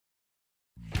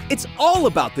It's all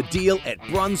about the deal at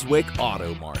Brunswick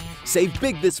Auto Mart. Save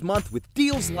big this month with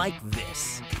deals like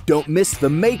this. Don't miss the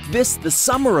Make This the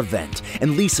Summer event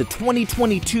and lease a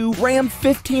 2022 Ram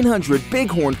 1500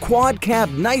 Bighorn Quad Cab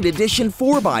Night Edition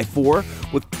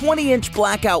 4x4 with 20-inch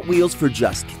blackout wheels for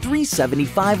just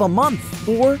 $375 a month.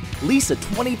 Or lease a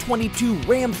 2022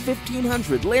 Ram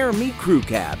 1500 Laramie Crew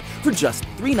Cab for just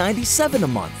 $397 a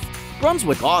month.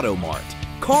 Brunswick Auto Mart.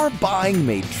 Car buying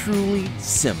made truly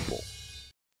simple.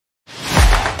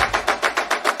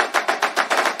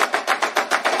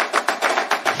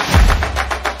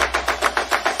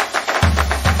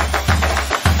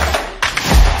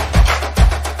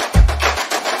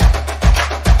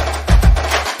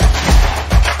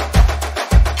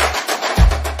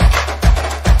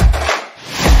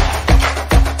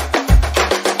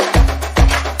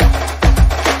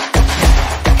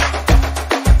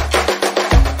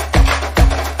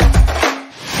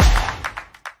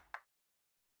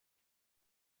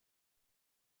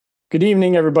 Good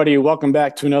evening, everybody. Welcome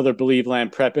back to another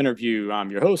Believeland Prep Interview. I'm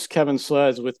your host, Kevin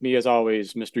Slez. With me, as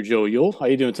always, Mr. Joe Yule. How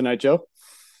you doing tonight, Joe?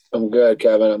 I'm good,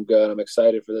 Kevin. I'm good. I'm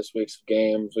excited for this week's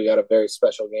games. We got a very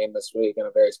special game this week and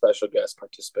a very special guest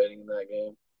participating in that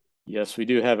game. Yes, we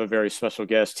do have a very special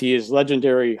guest. He is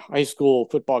legendary high school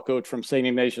football coach from St.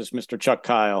 Ignatius, Mr. Chuck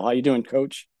Kyle. How you doing,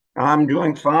 Coach? I'm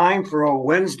doing fine for a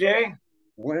Wednesday.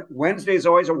 Wednesday is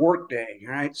always a work day,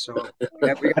 right? So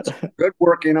we got some good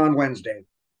work in on Wednesday.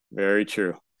 Very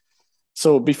true.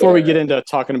 So before we get into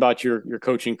talking about your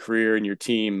coaching career and your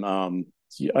team,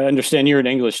 I understand you're an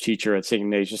English teacher at St.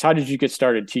 Ignatius. How did you get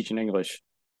started teaching English?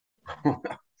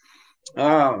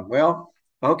 Well,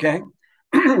 okay.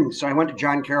 So I went to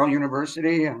John Carroll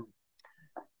University, and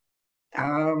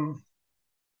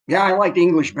I liked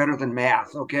English better than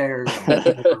math. Okay, there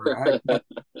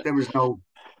was no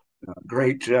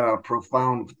great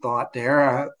profound thought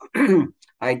there.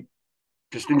 I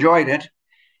just enjoyed it.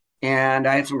 And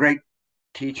I had some great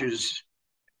teachers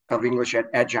of English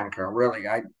at John Carroll. Really,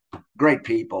 great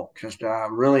people. Just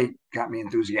really got me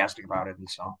enthusiastic about it. And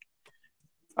so,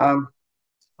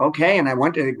 okay. And I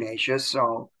went to Ignatius.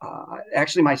 So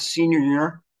actually, my senior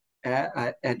year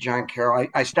at John Carroll,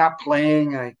 I stopped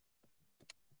playing.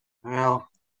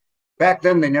 Back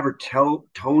then they never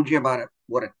told you about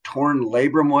what a torn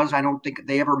labrum was. I don't think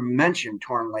they ever mentioned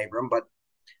torn labrum, but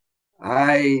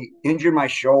I injured my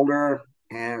shoulder.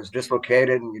 And it was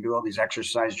dislocated, and you do all these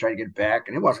exercises, try to get it back,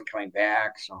 and it wasn't coming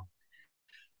back. So,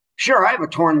 sure, I have a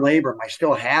torn labrum. I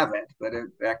still have it, but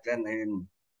back then they didn't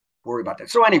worry about that.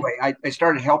 So anyway, I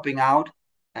started helping out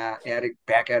back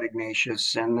at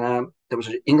Ignatius, and there was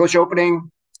an English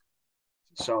opening.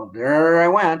 So there I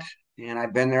went, and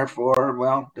I've been there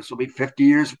for, this will be 50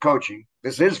 years of coaching.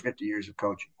 This is 50 years of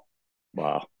coaching.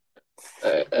 Wow.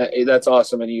 That's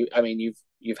awesome. And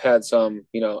you've had some,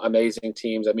 amazing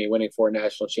teams. Winning 4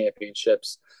 national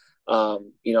championships. A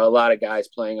lot of guys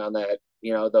playing on that, a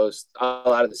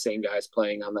lot of the same guys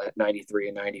playing on that 93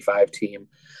 and 95 team.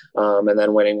 And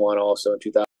then winning one also in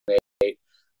 2008.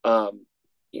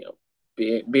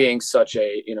 Being such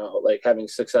a, having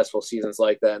successful seasons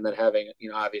like that, and then having,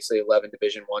 obviously 11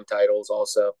 Division I titles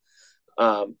also.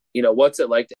 What's it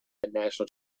like to have a national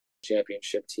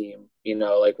championship team?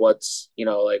 What's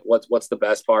the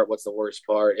best part? What's the worst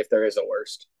part, if there is a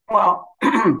worst? Well,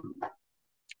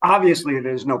 obviously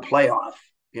there's no playoff,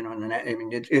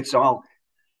 it's all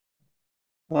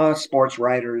sports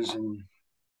writers and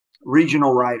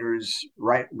regional writers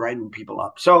writing people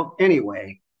up. So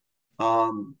anyway,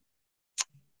 I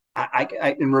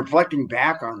in reflecting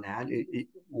back on that,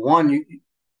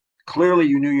 clearly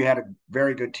you knew you had a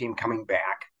very good team coming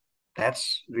back.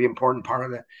 That's the important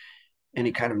part of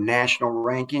any kind of national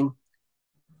ranking.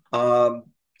 And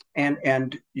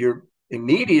your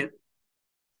immediate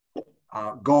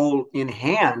goal in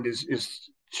hand is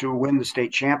to win the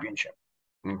state championship.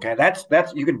 Okay, that's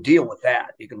you can deal with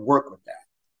that. You can work with that.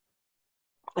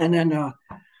 And then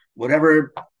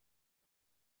whatever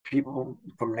people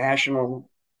from national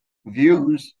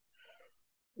views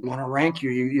want to rank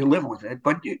you live with it.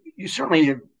 But you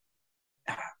certainly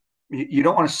you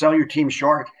don't want to sell your team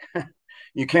short.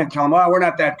 You can't tell them, we're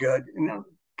not that good.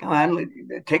 Come on,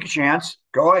 take a chance.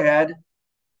 Go ahead.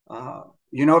 If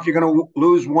you're going to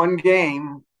lose one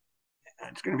game,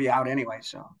 it's going to be out anyway.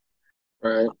 So,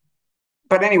 right.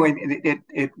 But anyway,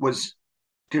 it was,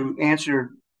 to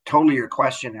answer totally your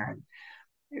question there.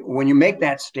 When you make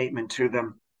that statement to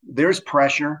them, there's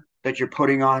pressure that you're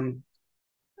putting on,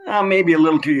 maybe a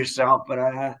little to yourself,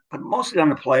 but mostly on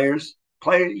the players.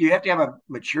 You have to have a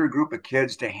mature group of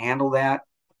kids to handle that,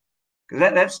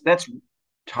 because that's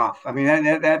tough.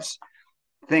 That's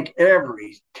think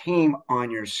every team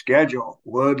on your schedule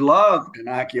would love to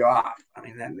knock you off. I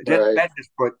mean, that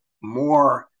just put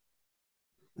more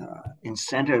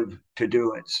incentive to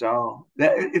do it. So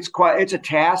it's a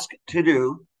task to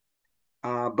do,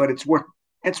 but it's worth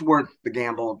the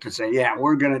gamble to say, yeah,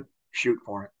 we're going to shoot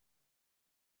for it.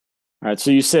 All right.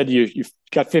 So you said you've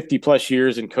got 50 plus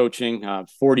years in coaching,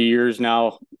 40 years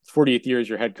now, 40th year as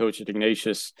your head coach at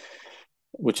Ignatius,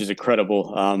 which is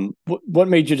incredible. What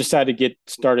made you decide to get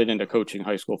started into coaching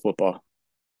high school football?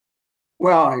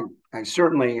 Well, I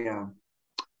certainly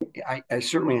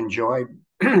enjoyed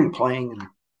playing.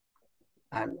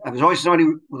 And I was always somebody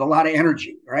with a lot of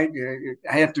energy, right?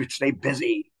 I have to stay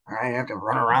busy. I have to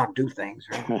run around, do things,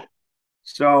 right?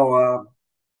 So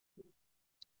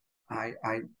I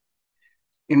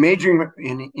in majoring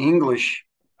in English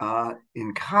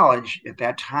in college at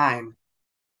that time,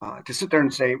 to sit there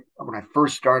and say when I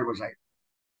first started, was I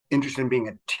interested in being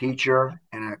a teacher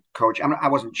and a coach? I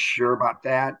wasn't sure about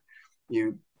that.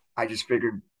 I just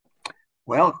figured,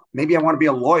 well, maybe I want to be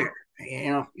a lawyer.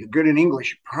 You know, you're good in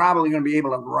English, you're probably going to be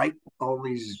able to write all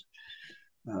these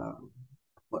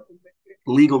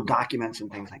legal documents and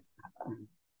things like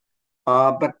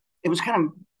that. But it was kind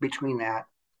of between that.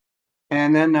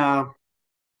 And then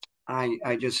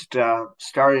I just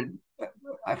started,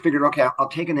 I figured, okay, I'll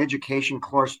take an education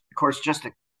course just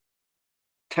to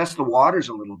test the waters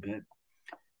a little bit.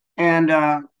 And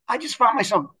I just found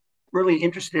myself really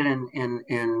interested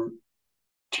in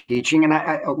teaching. And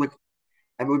I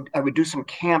would do some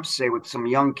camps, say, with some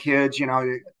young kids, you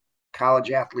know,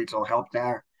 college athletes will help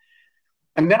there.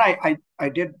 And then I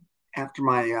did, after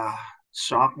my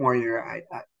sophomore year,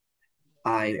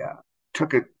 I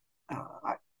took a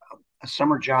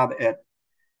summer job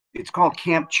it's called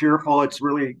Camp Cheerful. It's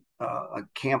really a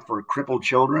camp for crippled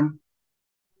children.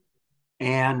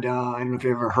 And I don't know if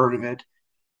you've ever heard of it.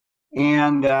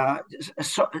 And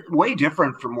way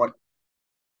different from what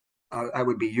I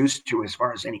would be used to as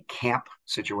far as any camp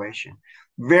situation.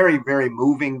 Very, very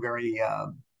moving, very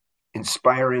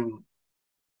inspiring.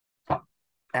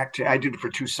 I did it for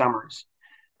 2 summers.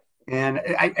 And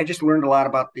I just learned a lot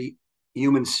about the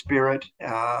human spirit,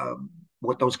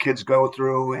 what those kids go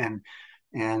through, and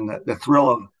the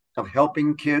thrill of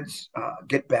helping kids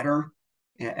get better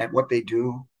at what they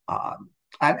do.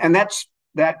 And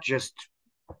that just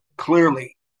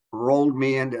clearly rolled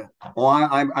me into,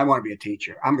 I want to be a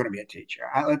teacher. I'm going to be a teacher.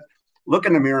 Look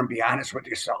in the mirror and be honest with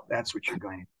yourself. That's what you're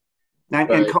going to do. Now,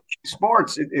 in coaching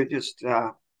sports, it just,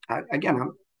 again,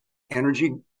 I'm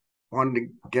energy, wanted to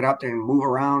get out there and move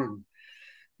around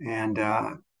and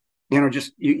you know,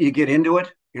 just you get into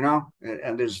it, you know,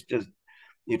 and there's just,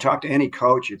 you talk to any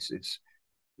coach, it's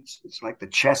like the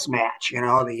chess match, you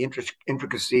know, the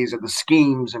intricacies of the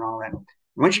schemes and all that.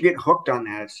 Once you get hooked on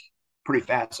that, it's pretty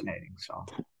fascinating. So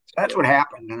that's what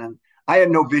happened. And then I had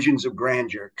no visions of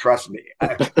grandeur. Trust me.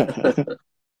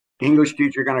 English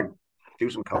teacher, going to do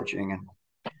some coaching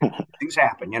and things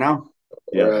happen, you know?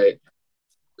 Yeah. Right.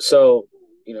 So,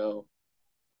 you know,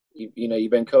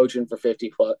 you've been coaching for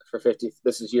 50,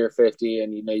 this is year 50,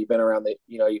 and, you know, you've been around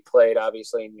you played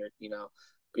obviously, and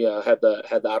had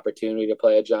the opportunity to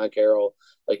play at John Carroll,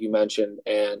 like you mentioned.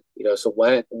 And, you know, so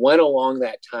when along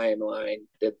that timeline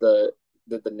did the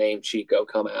name Chico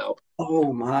come out?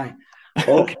 Oh my.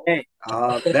 Okay.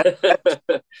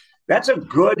 That's a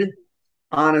good,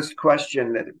 honest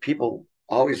question that people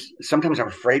sometimes are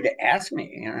afraid to ask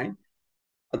me. Right?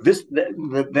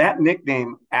 That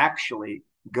nickname actually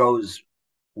goes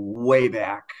way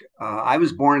back. I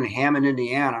was born in Hammond,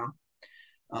 Indiana.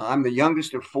 I'm the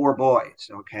youngest of 4 boys.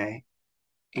 Okay.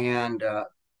 And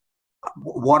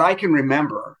what I can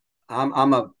remember,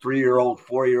 I'm a 3-year-old,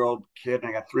 4-year-old kid, and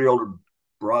I got 3 older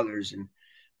brothers. And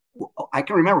I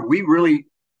can remember we really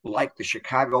liked the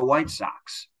Chicago White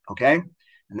Sox. Okay.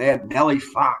 And they had Nellie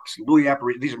Fox, Louis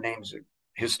Aparicio. These are names that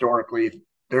historically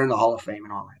they're in the Hall of Fame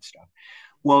and all that stuff.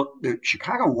 Well, the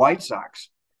Chicago White Sox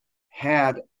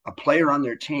had a player on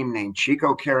their team named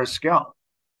Chico Carrasquel.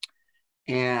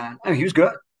 And I mean, he was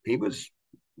good. He was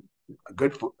a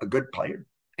good player.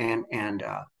 And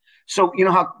so, you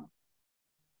know how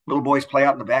little boys play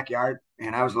out in the backyard?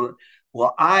 And I was,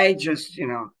 I just, you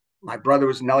know, my brother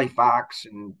was Nellie Fox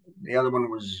and the other one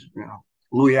was, you know,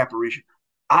 Louis Aparicio.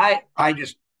 I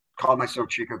just called myself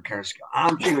Chico Carrasquel.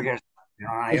 I'm Chico Carrasquel. You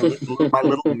know, I have my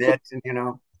little mitt, and, you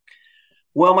know.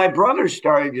 Well, my brother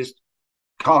started just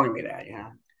calling me that, you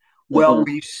know. Well,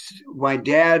 my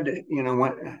dad, you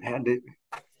know,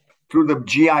 through the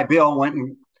GI Bill, went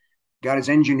and got his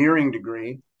engineering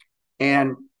degree,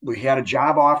 and we had a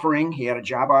job offering. He had a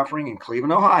job offering in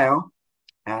Cleveland, Ohio,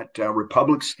 at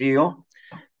Republic Steel,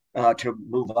 to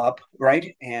move up,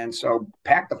 right? And so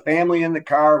packed the family in the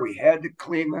car. We head to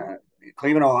Cleveland,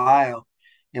 Ohio,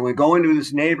 and we go into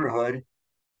this neighborhood,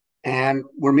 and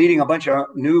we're meeting a bunch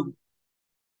of new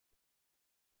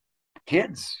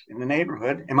kids in the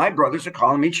neighborhood, and my brothers are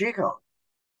calling me Chico.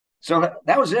 So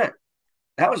that was it.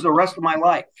 That was the rest of my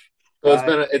life.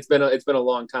 So it's been a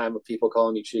long time of people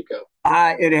calling you Chico.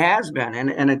 It has been,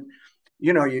 and it,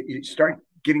 you start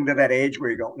getting to that age where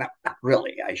you go, not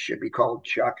really. I should be called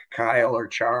Chuck, Kyle, or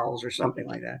Charles, or something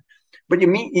like that. But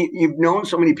you've known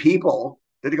so many people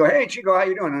that they go, "Hey, Chico, how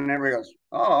you doing?" And everybody goes,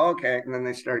 "Oh, okay." And then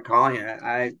they start calling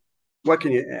you. What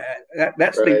can you?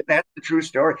 That's Right. the true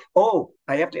story. Oh,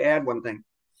 I have to add one thing.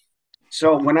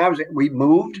 So when we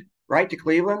moved right to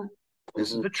Cleveland.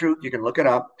 This is the truth. You can look it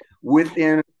up.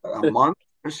 Within a month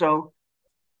or so,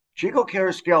 Chico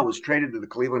Carrasquel was traded to the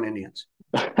Cleveland Indians.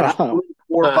 And I'm a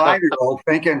 4 or 5-year-old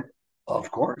thinking, of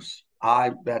course,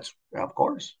 of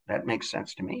course, that makes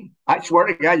sense to me. I swear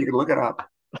to God, you can look it up.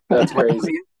 That's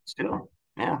crazy. Still,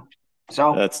 yeah.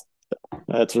 So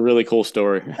that's a really cool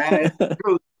story.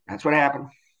 That's what happened.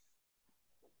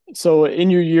 So in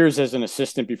your years as an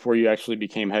assistant before you actually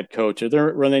became head coach, were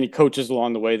there any coaches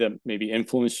along the way that maybe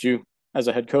influenced you as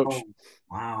a head coach?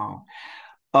 Oh,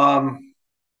 wow.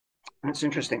 That's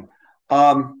interesting.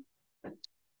 I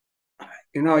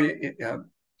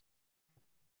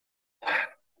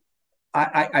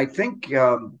think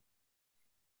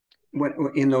when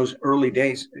in those early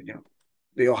days,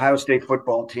 the Ohio State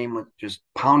football team was just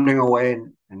pounding away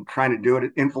and trying to do it.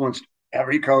 It influenced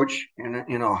every coach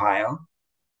in Ohio,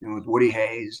 with Woody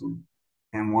Hayes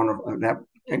and one of that,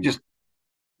 and just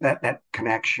that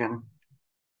connection.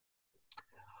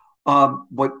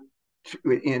 But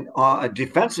in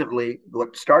defensively,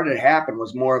 what started to happen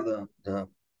was more of the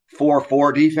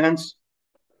 4-4 defense.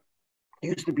 It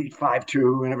used to be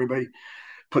 5-2, and everybody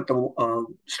put the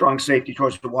strong safety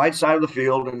towards the wide side of the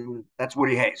field, and that's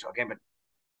Woody Hayes. Okay,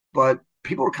 but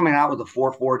people were coming out with a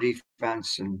 4-4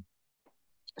 defense, and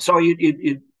so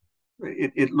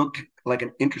it looked like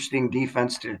an interesting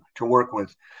defense to work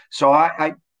with. So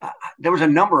I there was a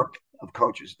number of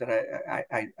coaches that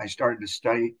I started to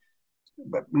study,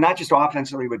 but not just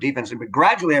offensively, but defensively. But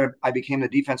gradually, I became the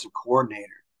defensive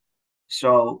coordinator.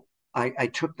 So I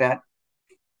took that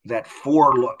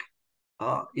 4 look,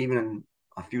 even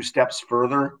a few steps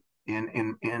further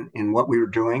in what we were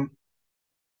doing,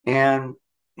 and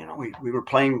we were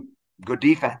playing good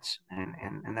defense, and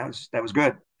that was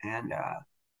good. And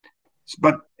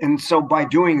so by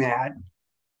doing that,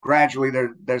 gradually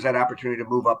there's that opportunity to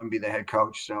move up and be the head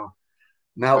coach. So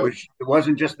now it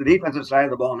wasn't just the defensive side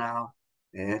of the ball now.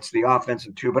 It's the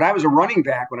offensive too. But I was a running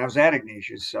back when I was at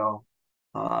Ignatius, so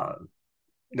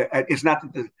it's not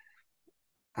that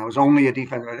I was only a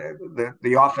defense.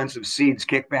 The offensive seeds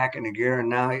kick back into gear, and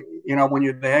now when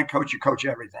you're the head coach, you coach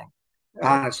everything.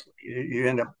 Honestly, you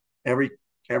end up every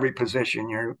position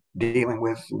you're dealing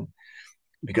with,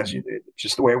 because it's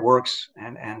just the way it works.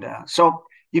 And so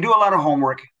you do a lot of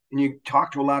homework, and you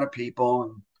talk to a lot of people,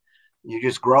 and you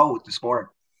just grow with the sport.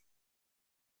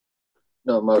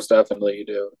 No, most definitely you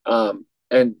do.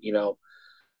 And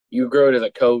you grew as a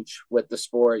coach with the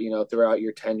sport, throughout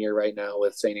your tenure right now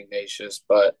with St. Ignatius.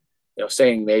 But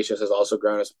St. Ignatius has also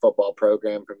grown as a football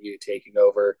program from you taking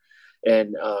over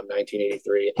in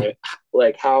 1983. And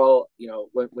like how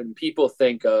when people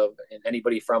think of, and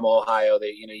anybody from Ohio,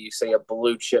 they you say a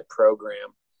blue chip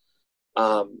program,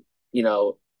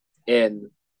 in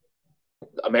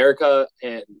America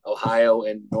and Ohio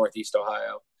and Northeast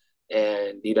Ohio.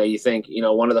 And, you think,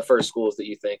 one of the first schools that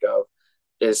you think of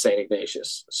is St.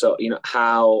 Ignatius. So,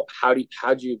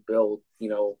 how'd you build,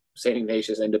 St.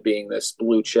 Ignatius into being this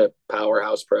blue chip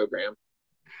powerhouse program?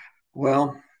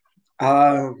 Well,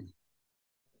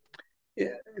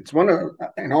 it's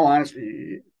in all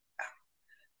honesty,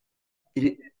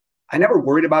 I never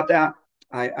worried about that.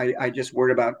 I just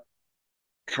worried about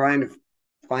trying to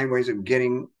find ways of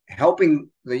helping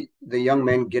the young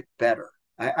men get better.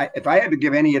 If I had to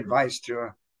give any advice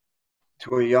to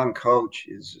a young coach,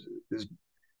 is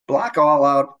block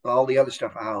all the other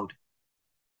stuff out,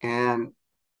 and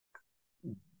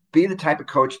be the type of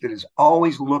coach that is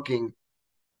always looking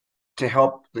to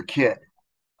help the kid,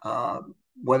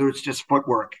 whether it's just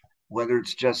footwork, whether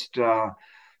it's just the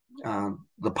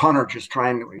punter just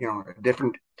trying to, a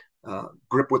different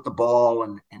grip with the ball,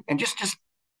 and just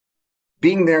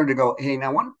being there to go, hey,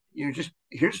 now you're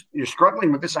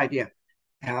struggling with this idea.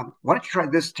 Why don't you try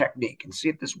this technique and see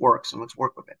if this works, and let's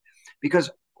work with it.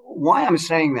 Because why I'm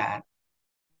saying that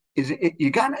is you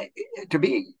got to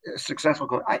be a successful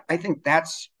coach. I think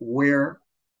that's where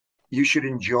you should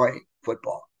enjoy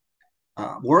football.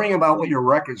 Worrying about what your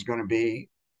record's going to be,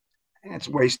 it's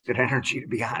wasted energy, to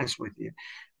be honest with you.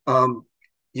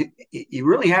 You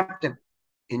really have to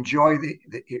enjoy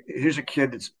here's a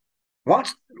kid that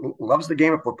loves the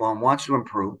game of football and wants to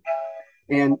improve,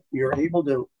 and you're able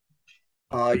to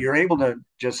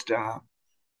just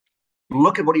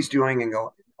look at what he's doing and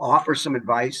go offer some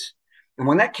advice. And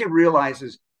when that kid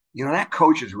realizes, that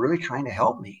coach is really trying to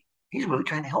help me, he's really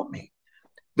trying to help me,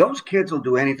 those kids will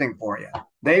do anything for you.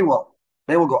 They will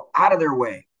go out of their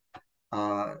way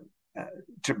because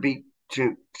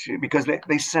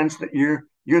they sense that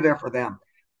you're there for them.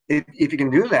 If you can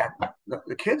do that,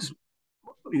 the kids,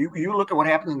 you look at what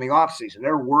happens in the off season.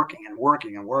 They're working and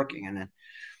working and working,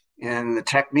 and the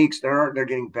techniques they're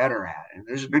getting better at, and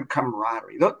there's a good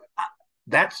camaraderie.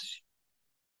 That's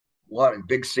what a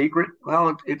big secret.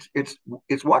 Well, it's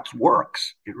what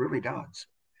works. It really does.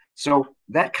 So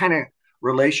that kind of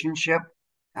relationship,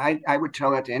 I would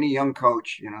tell that to any young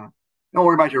coach. Don't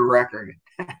worry about your record.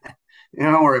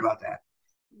 Don't worry about that.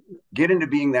 Get into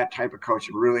being that type of coach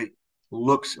that really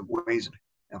looks at ways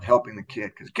of helping the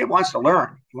kid, because the kid wants to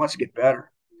learn. He wants to get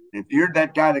better. And if you're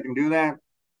that guy that can do that,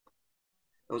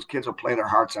 those kids will play their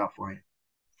hearts out for you.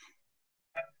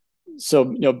 So,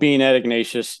 being at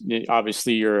Ignatius,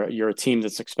 obviously you're a team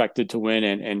that's expected to win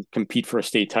and compete for a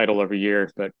state title every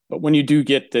year. But when you do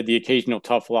get the occasional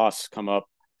tough loss come up,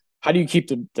 how do you keep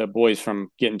the boys from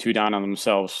getting too down on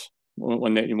themselves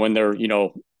when they're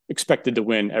expected to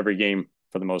win every game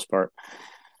for the most part?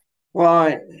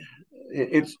 Well,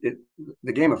 it's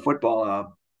the game of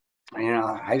football.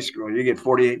 High school, you get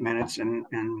 48 minutes,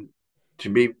 and to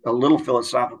be a little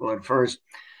philosophical at first,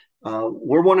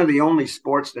 we're one of the only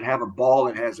sports that have a ball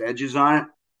that has edges on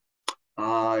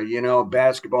it.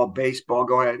 Basketball, baseball,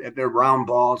 they're round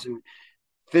balls, and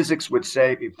physics would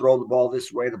say if you throw the ball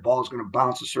this way, the ball is going to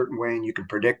bounce a certain way, and you can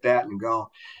predict that and go.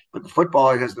 But the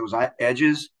football has those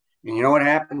edges, and you know what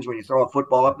happens when you throw a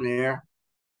football up in the air?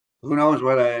 Who knows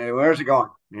where's it going?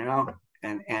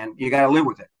 And you got to live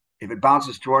with it. If it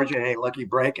bounces towards you, hey, lucky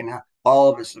break. And all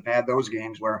of us have had those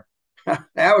games where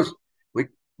that was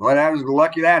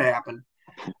lucky that happened.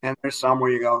 And there's some where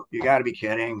you go, you got to be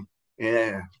kidding.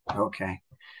 Yeah, okay.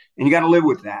 And you got to live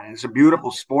with that. And it's a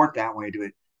beautiful sport that way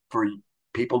for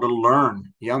people to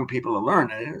learn, young people to learn.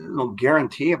 There's no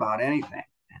guarantee about anything,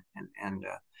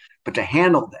 but to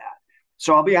handle that.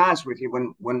 So I'll be honest with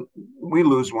you, when we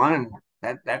lose one, and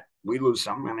that we lose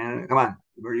something, I mean, come on,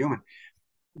 we're human.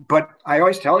 But I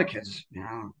always tell the kids,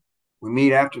 we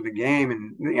meet after the game,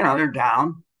 and they're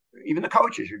down. Even the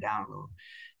coaches are down a little.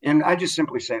 And I just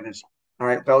simply say this: all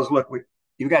right, fellas, look,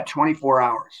 you've got 24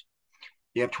 hours.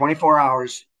 You have 24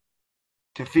 hours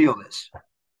to feel this,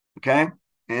 okay?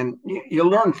 And you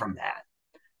learn from that.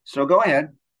 So go ahead.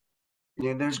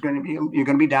 You're going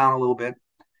to be down a little bit,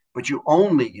 but you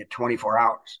only get 24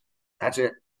 hours. That's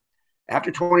it.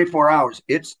 After 24 hours,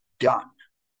 it's done.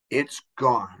 It's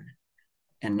gone.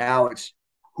 And now it's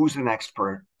who's the next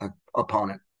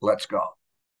opponent? Let's go.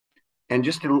 And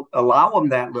just to allow them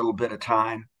that little bit of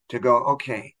time to go,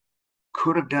 okay,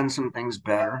 could have done some things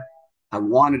better. I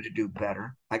wanted to do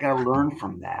better. I got to learn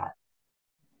from that.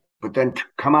 But then to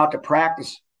come out to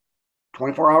practice,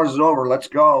 24 hours is over. Let's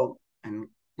go and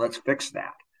let's fix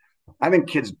that. I think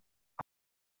kids.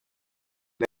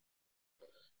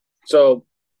 So,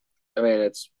 I mean,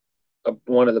 it's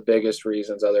one of the biggest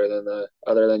reasons, other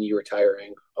than you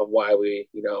retiring, of why we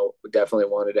definitely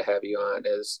wanted to have you on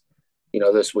is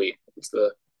this week it's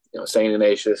the St.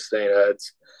 Ignatius, St.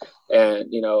 Ed's, and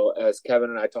as Kevin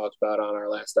and I talked about on our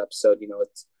last episode,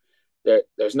 it's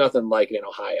there's nothing like it in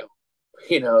Ohio.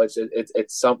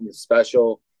 It's something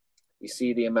special. You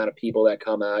see the amount of people that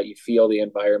come out, you feel the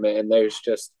environment, and there's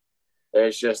just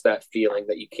that feeling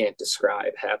that you can't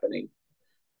describe happening.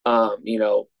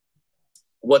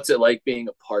 What's it like being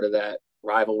a part of that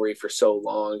rivalry for so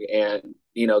long, and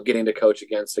getting to coach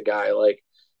against a guy like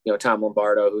Tom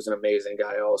Lombardo, who's an amazing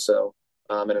guy also,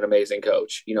 and an amazing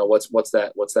coach. What's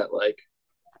that like?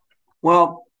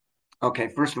 Well, okay,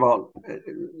 first of all,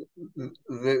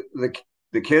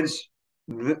 the kids,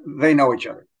 they know each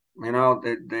other. They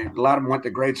a lot of them went to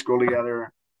grade school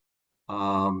together.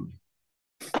 And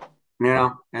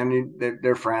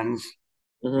they're friends.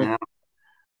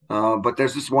 Mm-hmm. But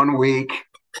there's this 1 week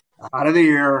out of the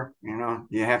year,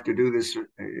 you have to do this.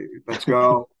 Let's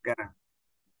go. Gotta,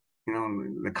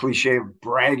 the cliche of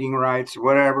bragging rights,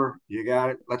 whatever. You got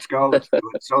it. Let's go. Let's do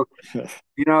it. So,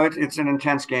 it's an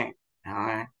intense game. All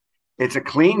right. It's a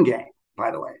clean game, by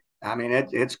the way. I mean,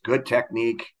 it's good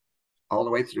technique all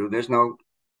the way through. There's no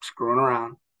screwing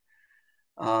around.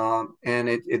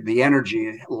 And the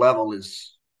energy level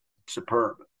is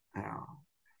superb.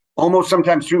 almost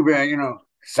sometimes too,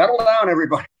 settle down,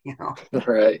 everybody.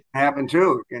 Right. Happen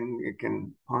too. It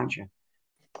can haunt you,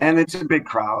 and it's a big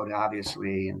crowd,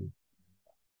 obviously, and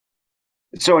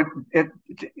so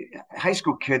high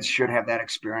school kids should have that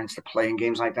experience to play in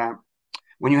games like that.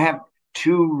 When you have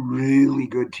two really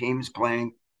good teams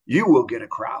playing, you will get a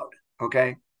crowd.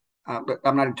 Okay, but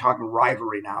I'm not even talking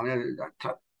rivalry now.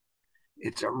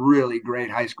 It's a really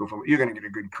great high school football. You're going to get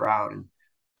a good crowd and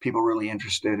people really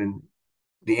interested, and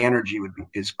the energy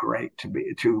is great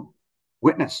to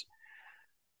witness.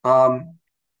 The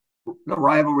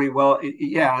rivalry, well,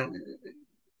 yeah,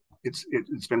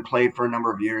 it's been played for a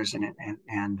number of years,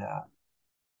 and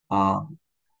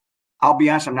I'll be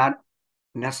honest, I'm not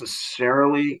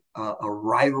necessarily a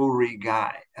rivalry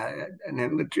guy.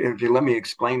 And if you let me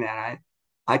explain that,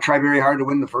 I try very hard to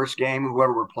win the first game,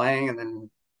 whoever we're playing, and then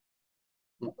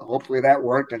hopefully that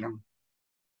worked. And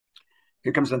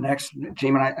here comes the next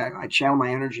team, and I channel my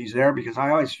energies there because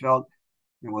I always felt,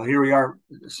 well, here we are,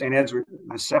 St. Ed's,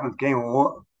 the seventh game.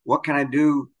 Well, what can I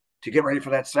do to get ready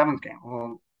for that seventh game?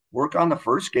 Well, work on the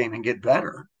first game and get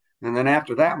better. And then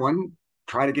after that one,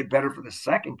 try to get better for the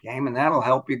second game, and that'll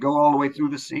help you go all the way through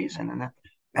the season. And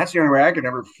that's the only way I could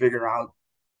ever figure out.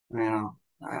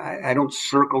 I don't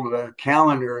circle the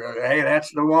calendar. Hey,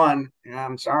 that's the one.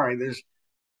 I'm sorry.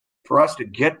 For us to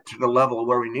get to the level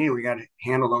where we got to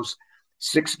handle those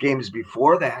 6 games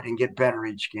before that and get better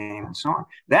each game and so on.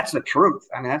 That's the truth.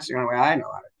 I mean, that's the only way I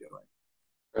know how to do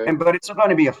it. Right. But it's going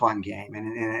to be a fun game,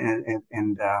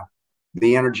 and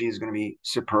the energy is going to be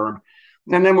superb.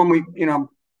 And then when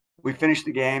we finish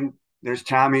the game, there's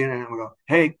Tommy, and we go,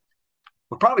 hey,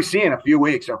 we'll probably see you in a few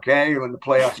weeks, okay? When the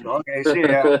playoffs go, okay, see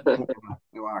ya.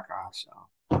 We walk off.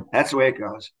 So that's the way it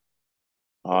goes.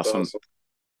 Awesome.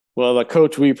 Well,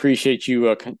 Coach, we appreciate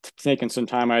you taking some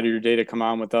time out of your day to come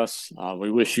on with us. We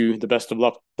wish you the best of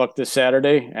luck this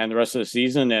Saturday and the rest of the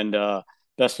season, and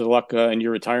best of luck in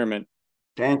your retirement.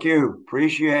 Thank you.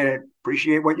 Appreciate it.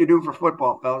 Appreciate what you do for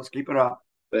football, fellas. Keep it up.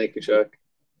 Thank you, Chuck.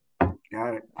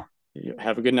 Got it.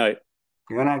 Have a good night.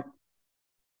 Good night.